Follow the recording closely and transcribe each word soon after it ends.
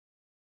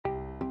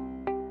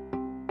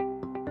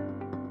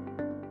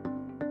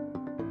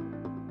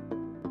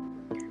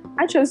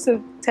I chose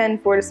to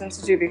attend Fortis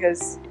Institute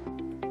because,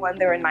 one,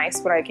 they were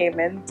nice when I came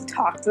in to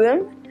talk to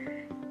them,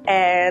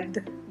 and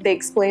they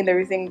explained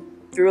everything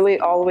thoroughly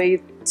all the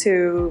way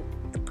to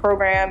the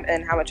program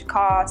and how much it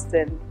cost,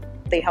 and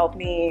they helped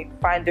me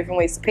find different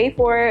ways to pay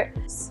for it.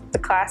 The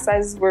class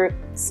sizes were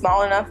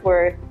small enough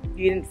where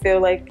you didn't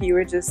feel like you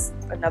were just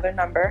another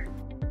number.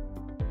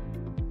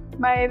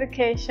 My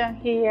education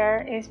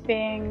here is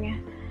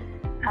being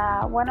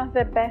one of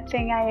the best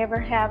things I ever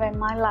have in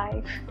my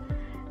life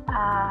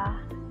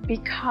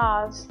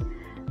because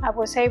I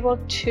was able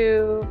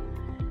to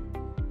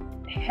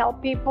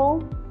help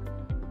people,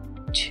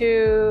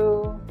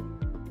 to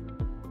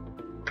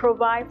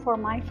provide for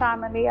my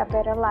family a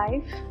better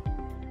life,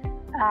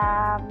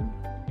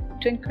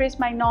 to increase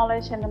my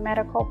knowledge in the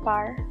medical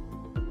part,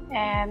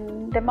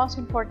 and the most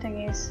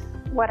important is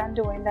what I'm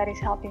doing, that is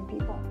helping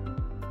people.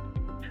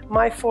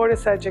 My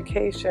Fortis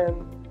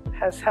education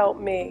has helped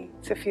me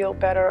to feel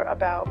better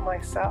about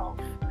myself.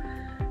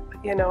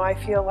 You know, I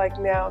feel like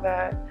now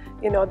that,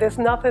 you know, there's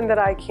nothing that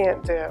I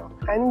can't do,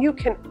 and you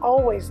can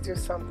always do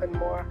something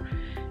more.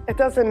 It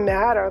doesn't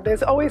matter.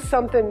 There's always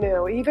something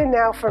new. Even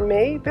now for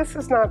me, this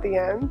is not the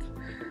end.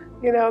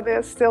 You know,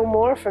 there's still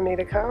more for me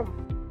to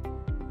come.